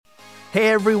Hey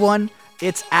everyone,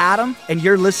 it's Adam, and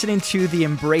you're listening to the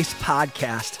Embrace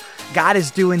Podcast. God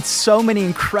is doing so many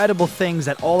incredible things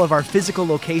at all of our physical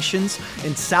locations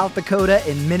in South Dakota,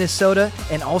 in Minnesota,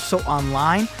 and also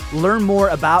online. Learn more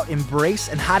about Embrace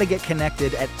and how to get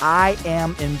connected at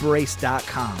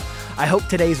IamEmbrace.com. I hope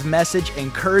today's message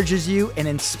encourages you and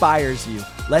inspires you.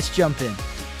 Let's jump in.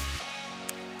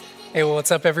 Hey, well,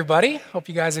 what's up, everybody? Hope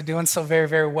you guys are doing so very,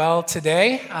 very well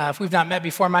today. If we've not met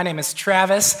before, my name is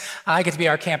Travis. I get to be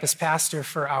our campus pastor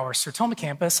for our Sertoma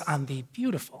campus on the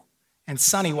beautiful and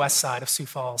sunny west side of Sioux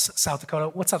Falls, South Dakota.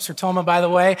 What's up, Sertoma, by the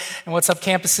way? And what's up,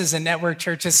 campuses and network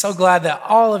churches? So glad that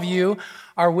all of you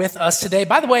are with us today.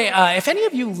 By the way, if any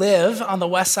of you live on the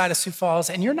west side of Sioux Falls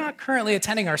and you're not currently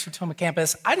attending our Sertoma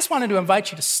campus, I just wanted to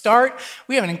invite you to start.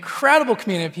 We have an incredible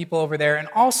community of people over there, and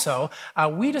also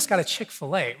we just got a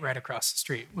Chick-fil-A right across the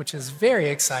street, which is very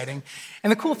exciting.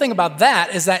 And the cool thing about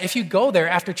that is that if you go there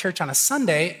after church on a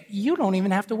Sunday, you don't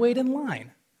even have to wait in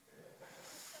line.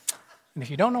 And if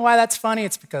you don't know why that's funny,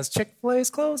 it's because Chick-fil-A is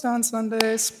closed on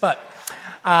Sundays. But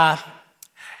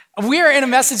we are in a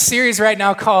message series right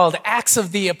now called Acts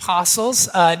of the Apostles,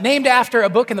 named after a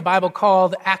book in the Bible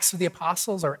called Acts of the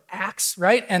Apostles, or Acts,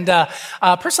 right? And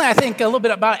personally, I think a little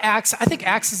bit about Acts. I think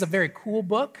Acts is a very cool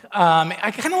book.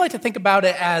 I kind of like to think about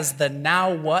it as the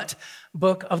now what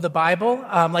book of the Bible.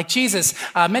 Like Jesus,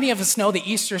 many of us know the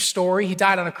Easter story. He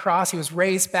died on a cross. He was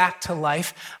raised back to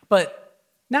life. But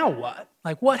now what?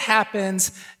 Like, what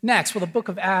happens next? Well, the book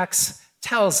of Acts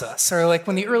tells us, or like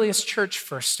when the earliest church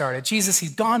first started, Jesus,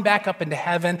 he's gone back up into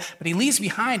heaven, but he leaves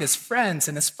behind his friends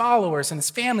and his followers and his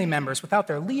family members without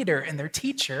their leader and their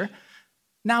teacher.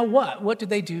 Now what? What do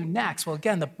they do next? Well,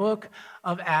 again, the book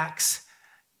of Acts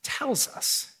tells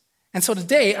us. And so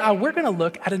today, we're going to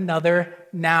look at another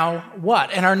now what.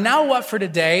 And our now what for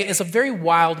today is a very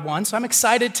wild one, so I'm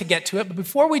excited to get to it. But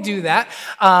before we do that,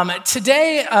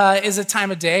 today is a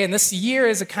time of day, and this year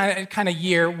is a kind of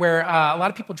year where a lot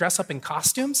of people dress up in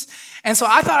costumes. And so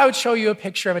I thought I would show you a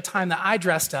picture of a time that I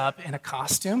dressed up in a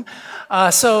costume.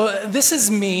 So this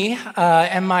is me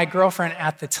and my girlfriend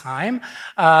at the time.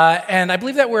 And I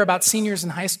believe that we're about seniors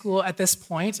in high school at this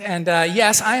point. And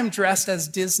yes, I am dressed as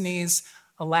Disney's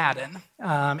Aladdin.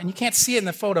 And you can't see it in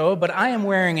the photo, but I am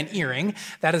wearing an earring.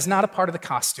 That is not a part of the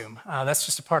costume. That's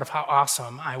just a part of how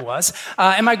awesome I was.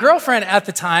 And my girlfriend at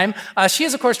the time, she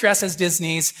is, of course, dressed as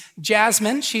Disney's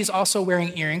Jasmine. She's also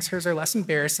wearing earrings. Hers are less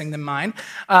embarrassing than mine.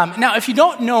 Now, if you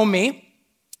don't know me,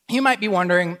 you might be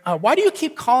wondering, why do you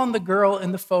keep calling the girl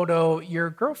in the photo your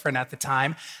girlfriend at the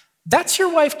time? That's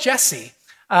your wife, Jessie.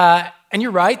 And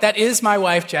you're right, that is my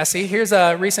wife, Jessie. Here's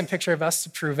a recent picture of us to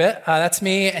prove it. That's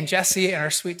me and Jessie and our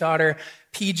sweet daughter,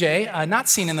 PJ. Not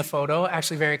seen in the photo,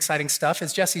 actually very exciting stuff.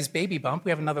 It's Jessie's baby bump.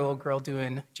 We have another little girl due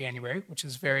in January, which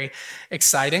is very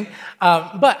exciting.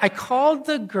 But I called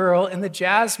the girl in the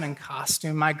Jasmine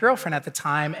costume my girlfriend at the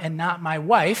time and not my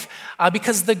wife,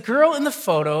 because the girl in the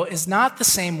photo is not the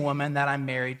same woman that I'm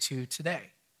married to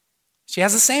today. She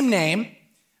has the same name,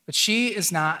 but she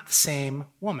is not the same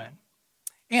woman.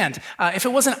 And if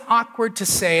it wasn't awkward to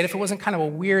say it, if it wasn't kind of a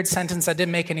weird sentence that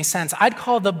didn't make any sense, I'd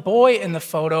call the boy in the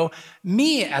photo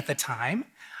me at the time,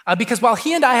 because while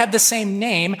he and I have the same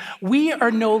name, we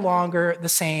are no longer the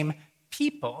same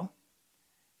people.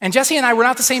 And Jessie and I were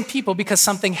not the same people because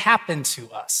something happened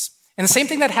to us. And the same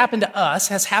thing that happened to us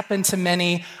has happened to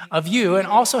many of you, and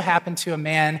also happened to a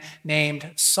man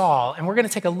named Saul. And we're going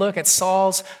to take a look at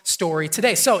Saul's story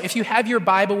today. So if you have your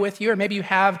Bible with you, or maybe you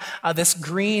have this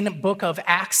green book of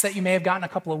Acts that you may have gotten a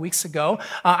couple of weeks ago,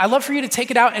 I'd love for you to take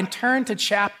it out and turn to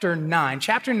chapter 9.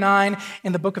 Chapter 9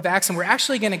 in the book of Acts, and we're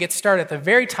actually going to get started at the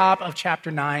very top of chapter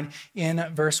 9 in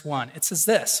verse 1. It says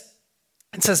this.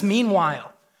 It says,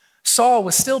 "Meanwhile, Saul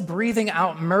was still breathing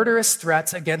out murderous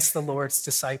threats against the Lord's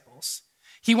disciples.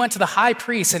 He went to the high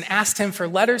priest and asked him for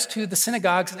letters to the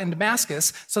synagogues in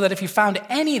Damascus, so that if he found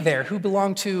any there who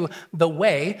belonged to the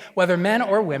way, whether men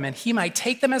or women, he might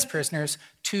take them as prisoners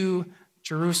to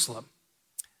Jerusalem."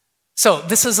 So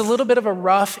this is a little bit of a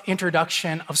rough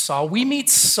introduction of Saul. We meet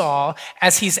Saul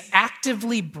as he's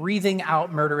actively breathing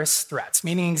out murderous threats,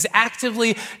 meaning he's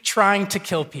actively trying to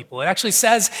kill people. It actually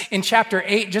says in chapter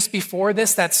 8, just before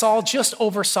this, that Saul just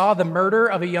oversaw the murder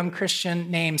of a young Christian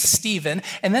named Stephen.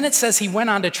 And then it says he went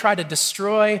on to try to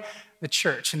destroy the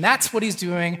church. And that's what he's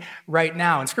doing right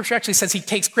now. And scripture actually says he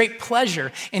takes great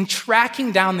pleasure in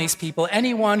tracking down these people,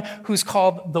 anyone who's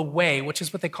called the way, which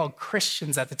is what they called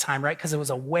Christians at the time, right? Because it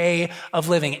was a way of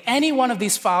living. Any one of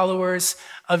these followers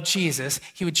of Jesus,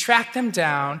 he would track them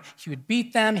down, he would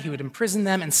beat them, he would imprison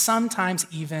them, and sometimes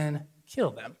even kill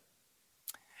them.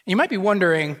 And you might be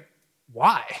wondering,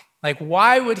 why? Like,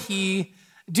 why would he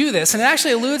do this. And it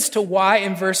actually alludes to why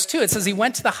in verse 2. It says he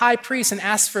went to the high priest and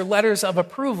asked for letters of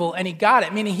approval, and he got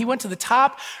it, meaning he went to the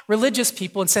top religious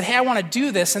people and said, hey, I want to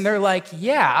do this. And they're like,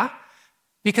 yeah,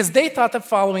 because they thought that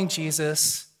following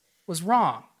Jesus was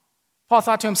wrong. Paul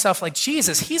thought to himself, like,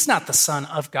 Jesus, he's not the Son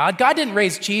of God. God didn't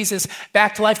raise Jesus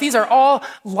back to life. These are all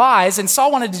lies. And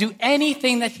Saul wanted to do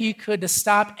anything that he could to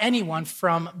stop anyone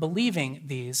from believing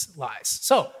these lies.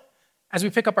 So, as we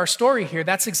pick up our story here,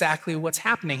 that's exactly what's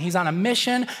happening. He's on a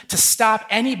mission to stop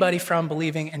anybody from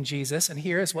believing in Jesus. And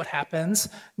here is what happens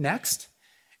next.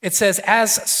 It says,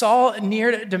 as Saul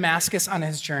neared Damascus on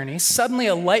his journey, suddenly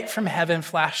a light from heaven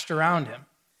flashed around him.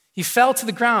 He fell to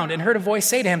the ground and heard a voice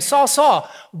say to him, Saul, Saul,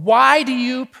 why do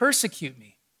you persecute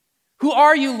me? Who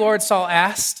are you, Lord? Saul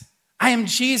asked. I am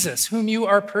Jesus, whom you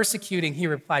are persecuting, he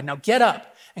replied. Now get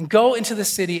up and go into the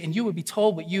city, and you will be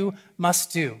told what you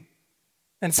must do.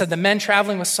 And it said, the men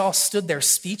traveling with Saul stood there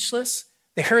speechless.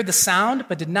 They heard the sound,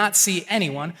 but did not see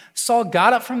anyone. Saul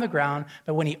got up from the ground,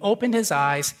 but when he opened his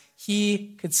eyes,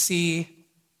 he could see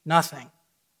nothing.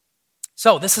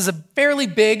 So this is a fairly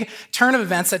big turn of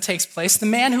events that takes place. The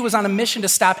man who was on a mission to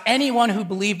stop anyone who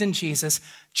believed in Jesus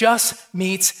just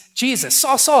meets Jesus.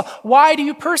 Saul, Saul, why do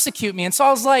you persecute me? And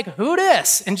Saul's like, who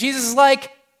dis? And Jesus is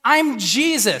like, I'm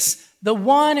Jesus, the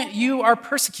one you are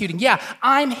persecuting. Yeah,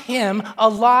 I'm him,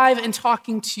 alive and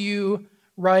talking to you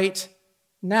right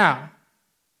now.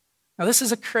 Now, this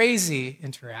is a crazy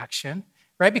interaction,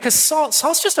 right? Because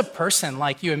Saul's just a person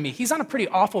like you and me. He's on a pretty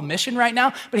awful mission right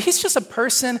now, but he's just a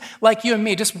person like you and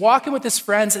me, just walking with his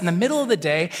friends in the middle of the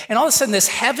day, and all of a sudden this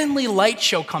heavenly light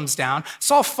show comes down.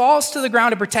 Saul falls to the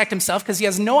ground to protect himself because he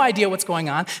has no idea what's going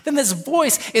on. Then this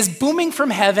voice is booming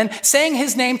from heaven, saying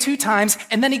his name 2 times,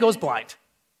 and then he goes blind.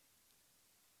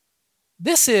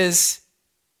 This is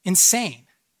insane.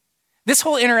 This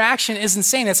whole interaction is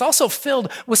insane. It's also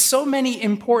filled with so many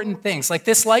important things. Like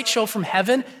this light show from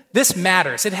heaven, this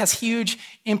matters. It has huge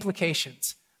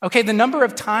implications. Okay, the number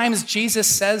of times Jesus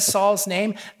says Saul's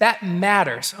name, that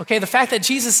matters. Okay, the fact that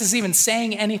Jesus is even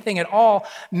saying anything at all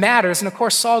matters. And of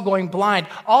course, Saul going blind,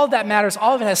 all of that matters.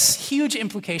 All of it has huge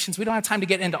implications. We don't have time to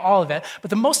get into all of it. But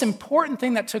the most important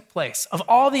thing that took place, of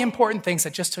all the important things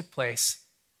that just took place,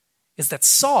 is that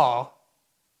Saul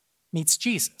meets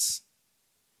Jesus.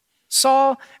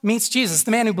 Saul meets Jesus.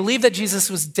 The man who believed that Jesus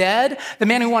was dead, the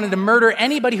man who wanted to murder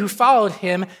anybody who followed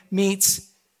him,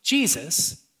 meets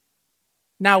Jesus.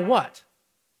 Now what?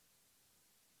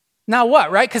 Now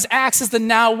what, right? Because Acts is the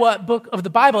now what book of the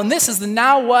Bible, and this is the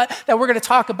now what that we're going to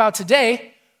talk about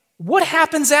today. What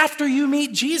happens after you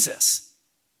meet Jesus?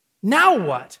 Now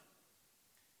what?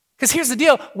 Because here's the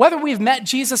deal. Whether we've met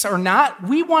Jesus or not,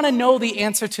 we want to know the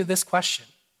answer to this question.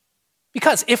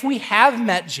 Because if we have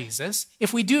met Jesus,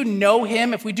 if we do know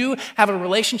him, if we do have a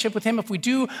relationship with him, if we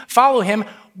do follow him,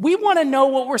 we want to know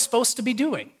what we're supposed to be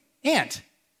doing. And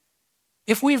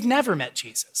if we've never met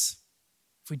Jesus,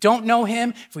 if we don't know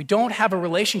him, if we don't have a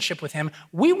relationship with him,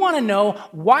 we want to know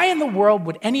why in the world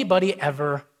would anybody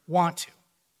ever want to?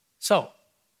 So,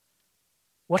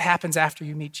 what happens after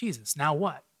you meet Jesus? Now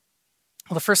what?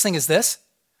 Well, the first thing is this.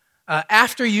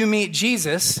 After you meet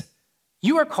Jesus,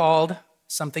 you are called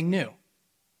something new.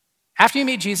 After you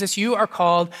meet Jesus, you are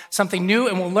called something new,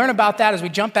 and we'll learn about that as we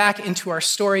jump back into our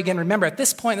story again. Remember, at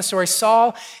this point in the story,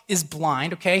 Saul is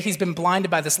blind, okay? He's been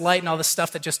blinded by this light and all this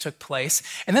stuff that just took place.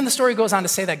 And then the story goes on to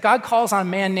say that God calls on a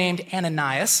man named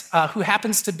Ananias, who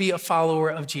happens to be a follower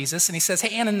of Jesus. And he says,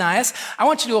 hey, Ananias, I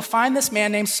want you to go find this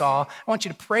man named Saul. I want you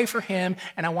to pray for him,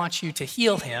 and I want you to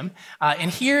heal him.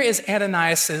 And here is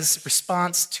Ananias'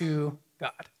 response to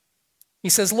God. He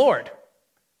says, Lord,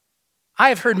 I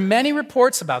have heard many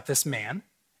reports about this man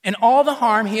and all the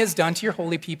harm he has done to your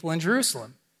holy people in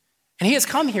Jerusalem. And he has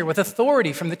come here with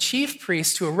authority from the chief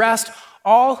priest to arrest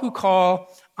all who call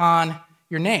on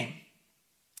your name.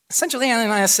 Essentially,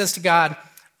 Ananias says to God,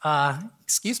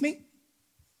 excuse me,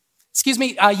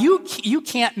 you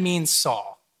can't mean Saul.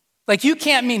 Like, you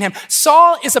can't mean him.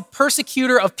 Saul is a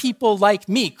persecutor of people like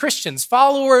me, Christians,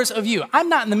 followers of you. I'm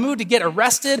not in the mood to get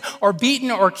arrested or beaten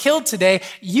or killed today.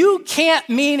 You can't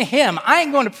mean him. I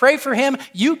ain't going to pray for him.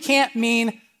 You can't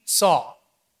mean Saul.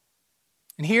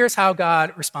 And here's how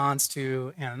God responds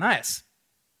to Ananias.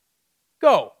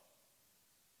 Go.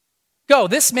 Go.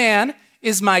 This man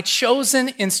is my chosen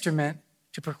instrument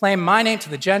to proclaim my name to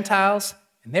the Gentiles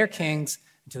and their kings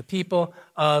and to the people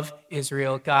of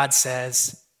Israel. God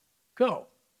says, go.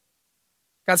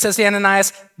 God says to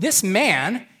Ananias, this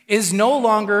man is no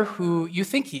longer who you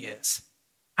think he is.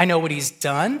 I know what he's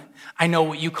done. I know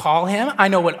what you call him. I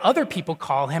know what other people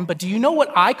call him. But do you know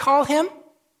what I call him?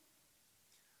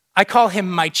 I call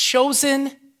him my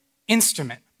chosen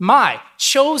instrument, my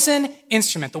chosen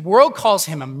instrument. The world calls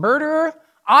him a murderer.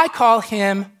 I call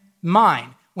him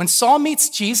mine. When Saul meets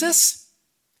Jesus,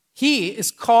 he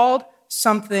is called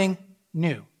something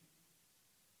new.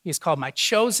 He is called my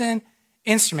chosen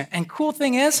instrument. And cool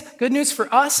thing is, good news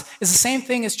for us is the same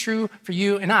thing is true for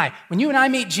you and I. When you and I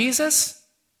meet Jesus,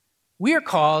 we are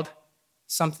called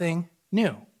something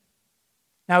new.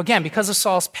 Now again, because of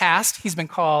Saul's past, he's been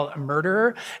called a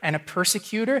murderer and a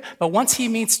persecutor. But once he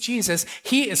meets Jesus,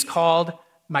 he is called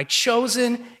my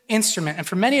chosen instrument. And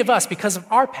for many of us, because of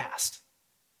our past,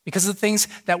 because of the things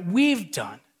that we've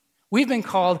done, we've been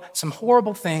called some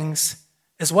horrible things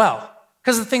as well.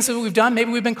 Because of the things that we've done,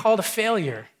 maybe we've been called a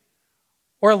failure,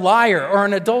 or a liar, or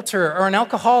an adulterer, or an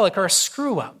alcoholic, or a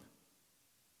screw-up.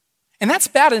 And that's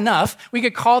bad enough. We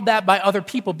get called that by other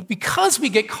people. But because we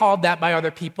get called that by other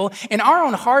people, in our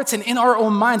own hearts and in our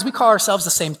own minds, we call ourselves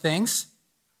the same things.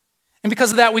 And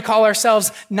because of that, we call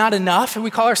ourselves not enough, and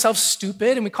we call ourselves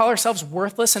stupid, and we call ourselves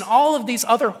worthless, and all of these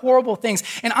other horrible things.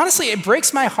 And honestly, it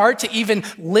breaks my heart to even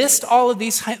list all of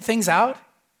these things out.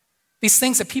 These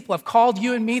things that people have called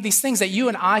you and me, these things that you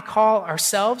and I call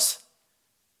ourselves.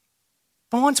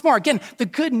 But once more, again, the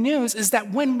good news is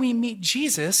that when we meet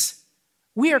Jesus,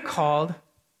 we are called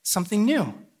something new.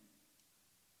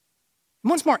 And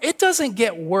once more, it doesn't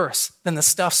get worse than the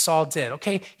stuff Saul did,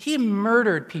 okay? He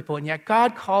murdered people, and yet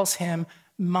God calls him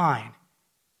mine.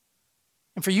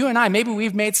 And for you and I, maybe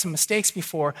we've made some mistakes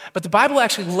before, but the Bible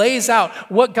actually lays out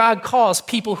what God calls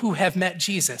people who have met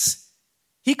Jesus.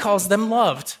 He calls them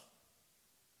loved.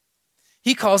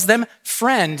 He calls them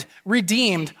friend,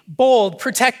 redeemed, bold,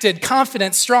 protected,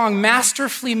 confident, strong,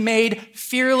 masterfully made,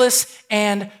 fearless,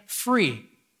 and free.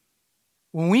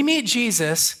 When we meet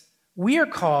Jesus, we are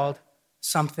called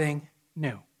something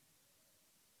new.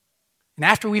 And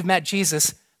after we've met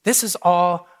Jesus, this is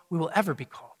all we will ever be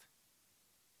called.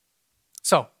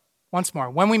 So, once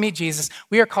more, when we meet Jesus,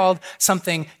 we are called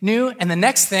something new. And the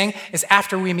next thing is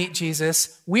after we meet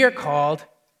Jesus, we are called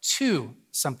to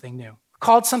something new.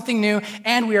 Called something new,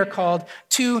 and we are called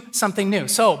to something new.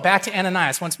 So back to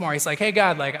Ananias once more. He's like, hey,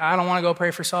 God, I don't want to go pray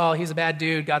for Saul. He's a bad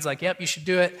dude. God's like, yep, you should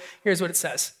do it. Here's what it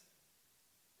says.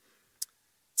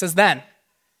 It says, then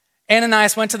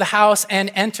Ananias went to the house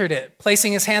and entered it.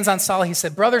 Placing his hands on Saul, he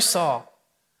said, Brother Saul,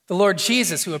 the Lord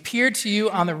Jesus, who appeared to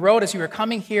you on the road as you were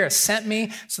coming here, has sent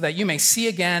me so that you may see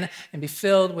again and be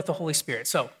filled with the Holy Spirit.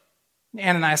 So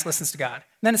Ananias listens to God.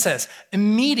 And then it says,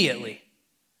 immediately,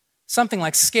 something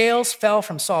like scales fell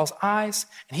from Saul's eyes,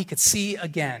 and he could see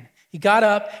again. He got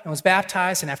up and was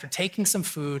baptized, and after taking some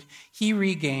food, he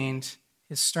regained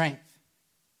his strength.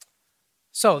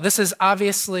 So this is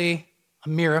obviously a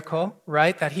miracle,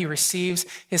 right, that he receives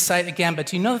his sight again. But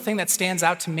do you know the thing that stands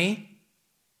out to me?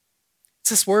 It's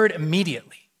this word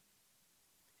immediately.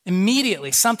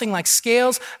 Immediately, something like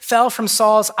scales fell from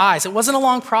Saul's eyes. It wasn't a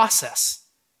long process.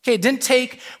 Okay, it didn't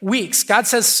take weeks. God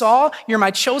says, Saul, you're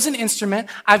my chosen instrument.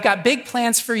 I've got big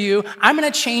plans for you. I'm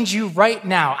going to change you right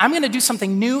now. I'm going to do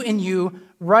something new in you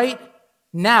right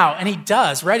now. And he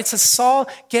does, right? It says Saul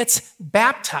gets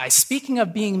baptized. Speaking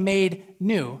of being made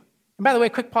new. And by the way,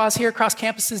 quick pause here across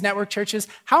campuses, network churches.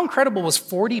 How incredible was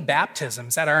 40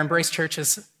 baptisms at our Embrace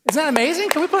churches? Isn't that amazing?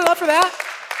 Can we put it up for that?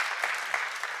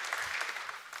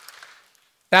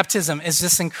 Baptism is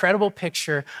this incredible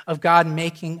picture of God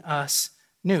making us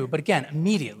new. But again,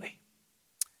 immediately,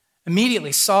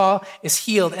 Saul is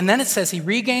healed. And then it says he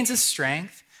regains his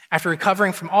strength after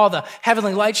recovering from all the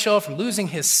heavenly light show, from losing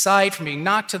his sight, from being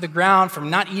knocked to the ground, from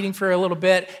not eating for a little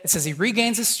bit. It says he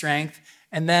regains his strength.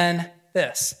 And then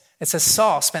this. It says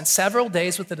Saul spent several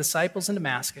days with the disciples in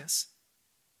Damascus.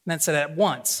 And then it said at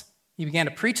once he began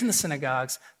to preach in the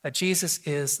synagogues that Jesus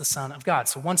is the Son of God.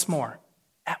 So once more,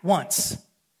 at once,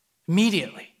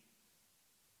 immediately,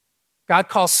 God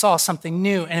calls Saul something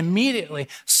new, and immediately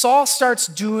Saul starts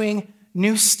doing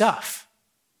new stuff.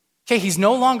 Okay, he's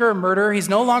no longer a murderer, he's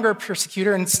no longer a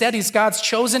persecutor. Instead, he's God's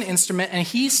chosen instrument, and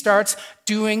he starts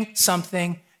doing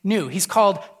something new. He's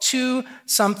called to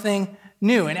something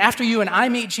new. And after you and I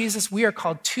meet Jesus, we are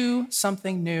called to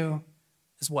something new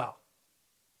as well.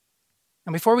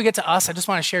 And before we get to us, I just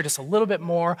want to share just a little bit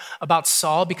more about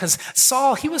Saul, because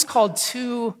Saul, he was called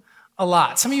to a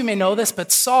lot. Some of you may know this,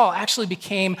 but Saul actually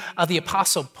became the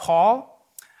Apostle Paul.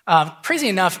 Crazy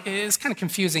enough, it's kind of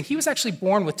confusing. He was actually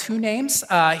born with two names.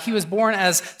 He was born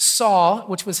as Saul,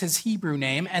 which was his Hebrew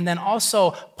name, and then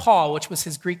also Paul, which was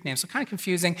his Greek name. So kind of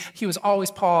confusing. He was always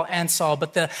Paul and Saul,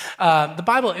 but the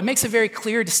Bible, it makes a very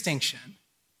clear distinction.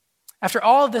 After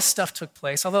all of this stuff took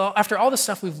place, after all the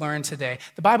stuff we've learned today,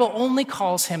 the Bible only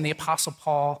calls him the Apostle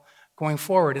Paul going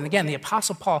forward. And again, the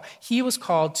Apostle Paul, he was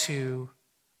called to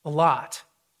a lot.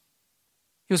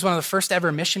 He was one of the first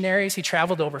ever missionaries. He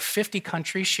traveled to over 50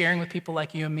 countries sharing with people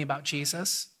like you and me about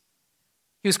Jesus.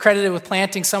 He was credited with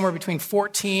planting somewhere between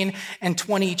 14 and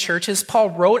 20 churches.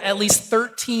 Paul wrote at least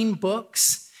 13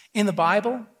 books in the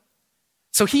Bible.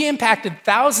 So he impacted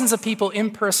thousands of people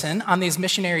in person on these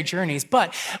missionary journeys.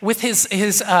 But with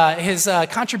his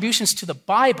contributions to the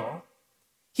Bible,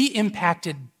 he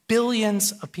impacted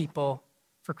billions of people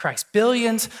for Christ.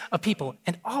 Billions of people.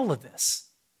 And all of this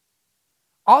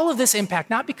impact,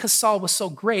 not because Saul was so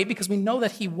great, because we know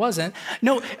that he wasn't.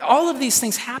 No, all of these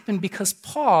things happened because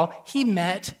Paul, he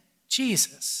met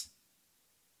Jesus.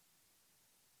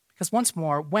 Because once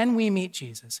more, when we meet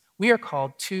Jesus, we are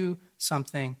called to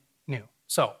something new.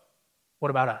 So,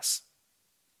 what about us?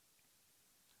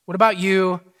 What about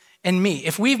you and me?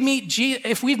 If we've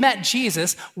met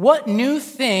Jesus, what new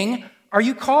thing are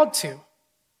you called to?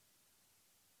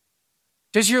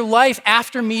 Does your life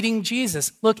after meeting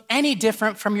Jesus look any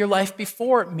different from your life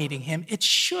before meeting him? It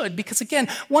should, because again,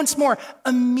 once more,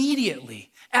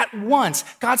 immediately, at once,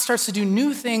 God starts to do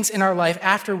new things in our life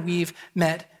after we've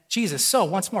met Jesus. So,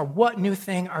 once more, what new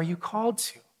thing are you called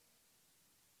to?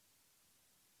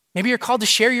 Maybe you're called to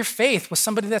share your faith with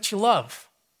somebody that you love.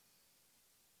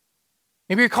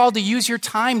 Maybe you're called to use your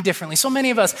time differently. So many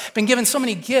of us have been given so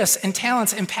many gifts and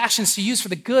talents and passions to use for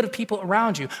the good of people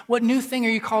around you. What new thing are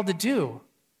you called to do?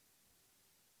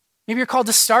 Maybe you're called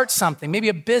to start something, maybe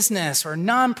a business or a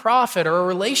nonprofit or a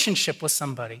relationship with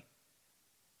somebody.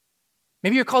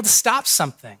 Maybe you're called to stop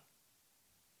something,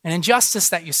 an injustice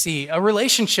that you see, a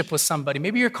relationship with somebody.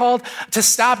 Maybe you're called to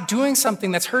stop doing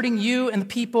something that's hurting you and the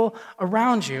people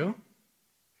around you.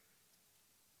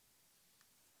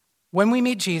 When we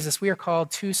meet Jesus, we are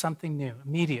called to something new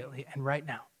immediately and right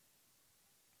now.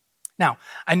 Now,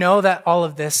 I know that all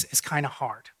of this is kind of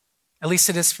hard. At least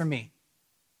it is for me.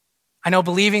 I know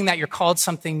believing that you're called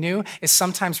something new is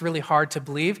sometimes really hard to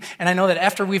believe. And I know that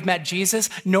after we've met Jesus,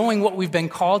 knowing what we've been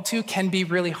called to can be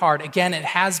really hard. Again, it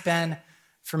has been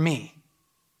for me.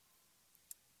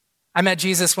 I met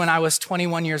Jesus when I was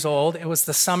 21 years old. It was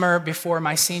the summer before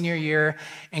my senior year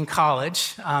in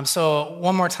college. So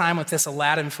one more time with this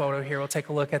Aladdin photo here, we'll take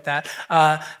a look at that.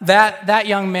 That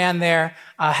young man there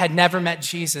had never met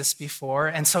Jesus before.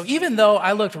 And so even though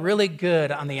I looked really good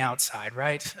on the outside,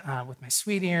 right, with my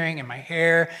sweet earring and my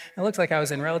hair, it looked like I was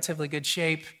in relatively good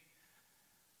shape.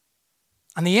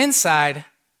 On the inside,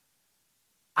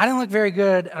 I didn't look very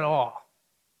good at all.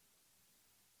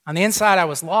 On the inside, I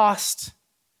was lost.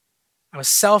 I was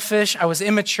selfish, I was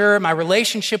immature, my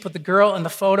relationship with the girl in the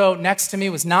photo next to me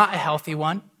was not a healthy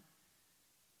one.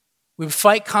 We would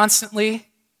fight constantly.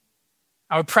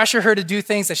 I would pressure her to do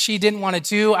things that she didn't want to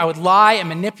do. I would lie and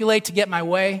manipulate to get my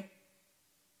way.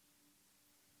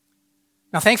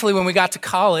 Now, thankfully, when we got to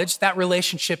college, that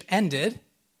relationship ended.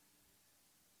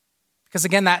 Because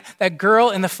again, that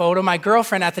girl in the photo, my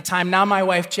girlfriend at the time, now my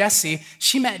wife, Jessie,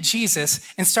 she met Jesus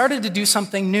and started to do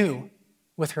something new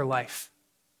with her life.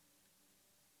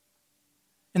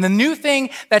 And the new thing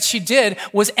that she did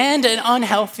was end an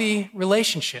unhealthy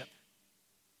relationship.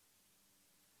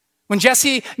 When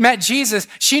Jessie met Jesus,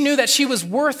 she knew that she was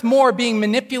worth more being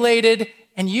manipulated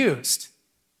and used.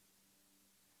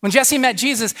 When Jessie met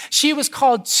Jesus, she was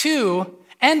called to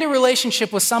end a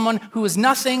relationship with someone who was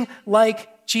nothing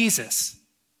like Jesus.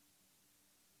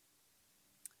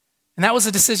 And that was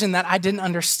a decision that I didn't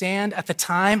understand at the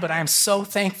time, but I am so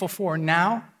thankful for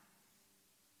now.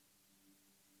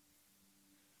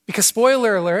 Because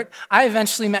spoiler alert, I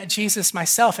eventually met Jesus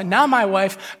myself, and now my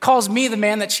wife calls me the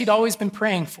man that she'd always been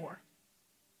praying for.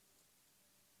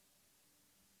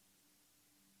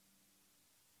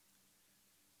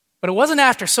 But it wasn't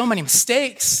after so many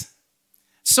mistakes,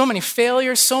 so many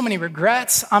failures, so many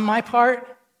regrets on my part.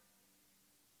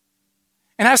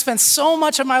 And I've spent so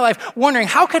much of my life wondering,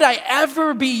 how could I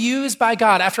ever be used by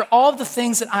God after all of the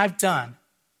things that I've done?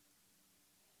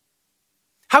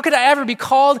 How could I ever be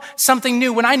called something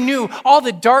new when I knew all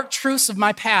the dark truths of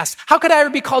my past? How could I ever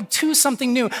be called to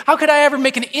something new? How could I ever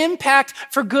make an impact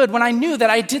for good when I knew that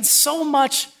I did so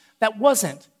much that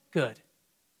wasn't good?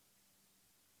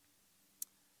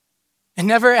 And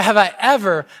never have I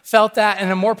ever felt that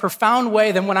in a more profound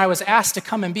way than when I was asked to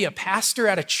come and be a pastor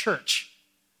at a church.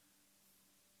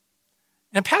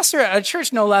 And a pastor at a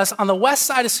church, no less, on the west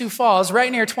side of Sioux Falls, right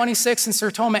near 26 and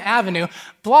Sertoma Avenue,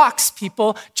 blocks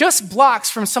people, just blocks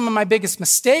from some of my biggest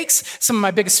mistakes, some of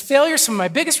my biggest failures, some of my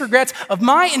biggest regrets of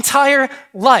my entire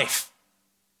life.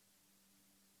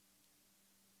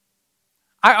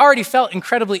 I already felt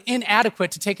incredibly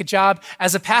inadequate to take a job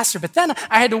as a pastor, but then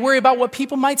I had to worry about what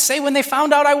people might say when they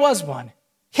found out I was one.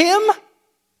 Him?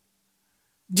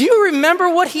 Do you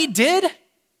remember what he did?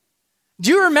 Do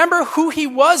you remember who he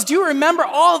was? Do you remember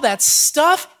all that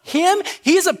stuff? Him?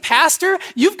 He's a pastor?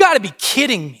 You've got to be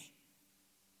kidding me.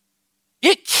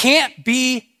 It can't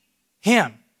be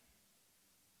him.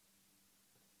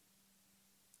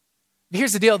 But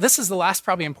here's the deal. This is the last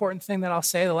probably important thing that I'll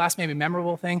say, the last maybe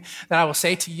memorable thing that I will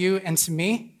say to you and to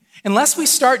me. Unless we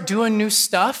start doing new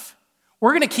stuff,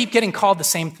 we're going to keep getting called the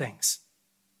same things.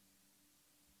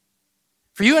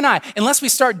 For you and I, unless we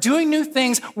start doing new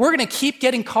things, we're going to keep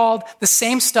getting called the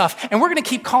same stuff. And we're going to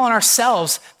keep calling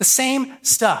ourselves the same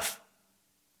stuff.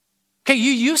 Okay,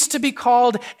 you used to be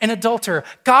called an adulterer.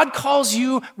 God calls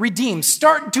you redeemed.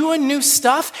 Start doing new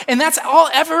stuff, and that's all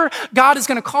ever God is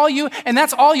going to call you, and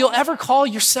that's all you'll ever call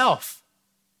yourself.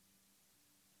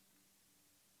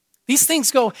 These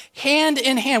things go hand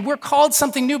in hand. We're called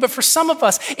something new, but for some of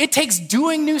us, it takes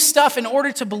doing new stuff in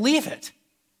order to believe it.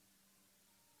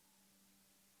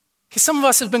 Some of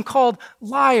us have been called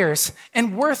liars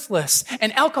and worthless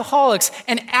and alcoholics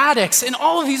and addicts and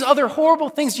all of these other horrible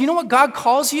things. Do you know what God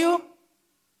calls you?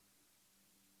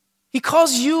 He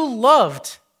calls you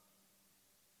loved.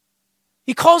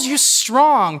 He calls you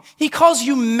strong. He calls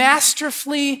you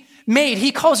masterfully made.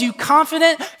 He calls you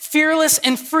confident, fearless,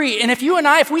 and free. And if you and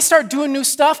I, if we start doing new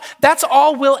stuff, that's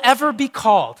all we'll ever be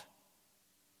called.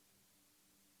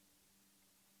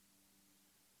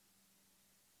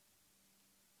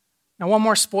 Now, one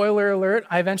more spoiler alert.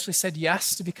 I eventually said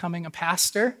yes to becoming a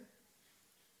pastor.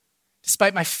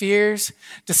 Despite my fears,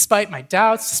 despite my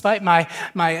doubts, despite my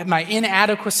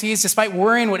inadequacies, despite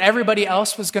worrying what everybody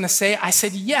else was going to say, I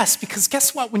said yes, because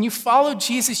guess what? When you follow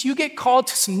Jesus, you get called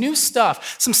to some new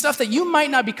stuff, some stuff that you might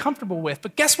not be comfortable with.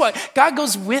 But guess what? God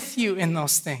goes with you in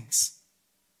those things.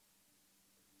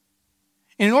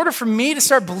 And in order for me to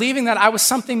start believing that I was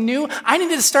something new, I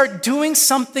needed to start doing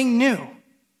something new.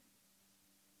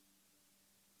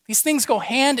 These things go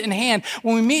hand in hand.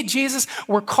 When we meet Jesus,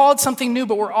 we're called something new,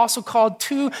 but we're also called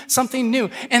to something new.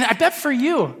 And I bet for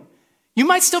you, you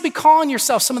might still be calling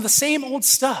yourself some of the same old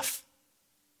stuff.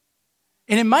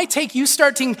 And it might take you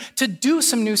starting to do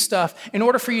some new stuff in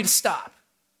order for you to stop.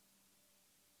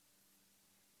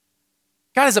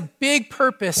 God has a big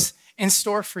purpose in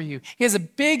store for you. He has a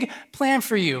big plan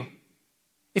for you.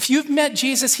 If you've met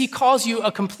Jesus, he calls you a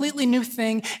completely new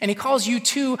thing, and he calls you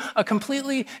to a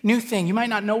completely new thing. You might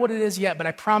not know what it is yet, but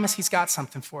I promise he's got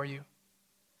something for you.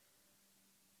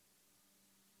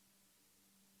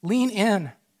 Lean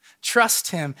in,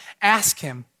 trust him, ask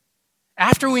him.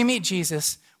 After we meet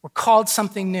Jesus, we're called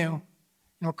something new, and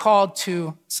we're called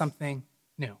to something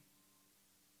new.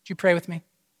 Would you pray with me?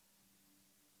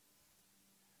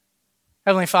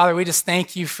 Heavenly Father, we just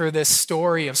thank you for this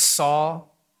story of Saul.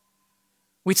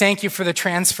 We thank you for the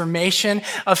transformation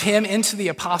of him into the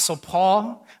Apostle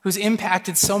Paul, who's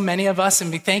impacted so many of us,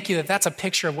 and we thank you that that's a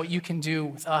picture of what you can do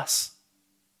with us.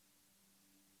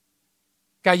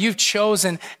 God, you've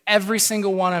chosen every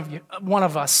single one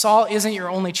of us. Saul isn't your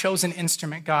only chosen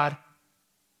instrument, God.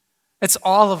 It's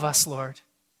all of us, Lord.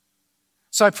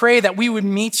 So I pray that we would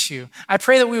meet you. I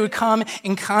pray that we would come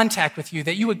in contact with you,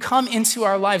 that you would come into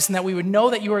our lives, and that we would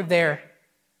know that you are there.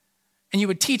 And you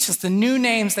would teach us the new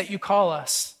names that you call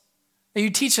us. That you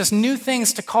teach us new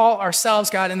things to call ourselves,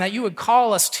 God, and that you would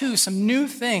call us to some new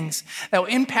things that will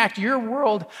impact your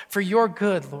world for your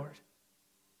good, Lord.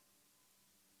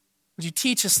 Would you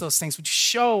teach us those things? Would you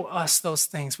show us those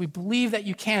things? We believe that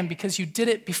you can because you did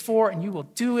it before and you will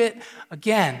do it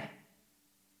again.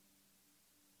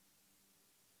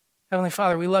 Heavenly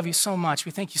Father, we love you so much.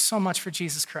 We thank you so much for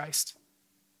Jesus Christ.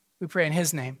 We pray in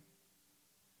his name.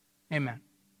 Amen.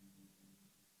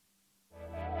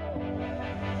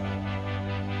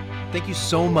 Thank you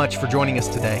so much for joining us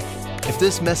today. If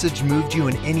this message moved you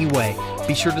in any way,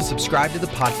 be sure to subscribe to the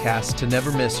podcast to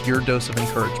never miss your dose of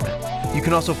encouragement. You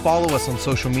can also follow us on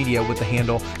social media with the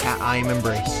handle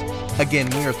 @IamEmbrace. Again,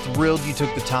 we are thrilled you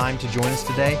took the time to join us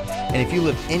today. And if you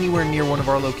live anywhere near one of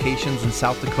our locations in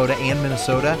South Dakota and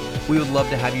Minnesota, we would love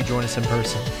to have you join us in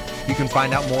person. You can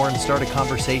find out more and start a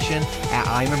conversation at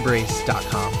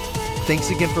IamEmbrace.com.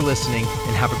 Thanks again for listening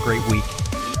and have a great week.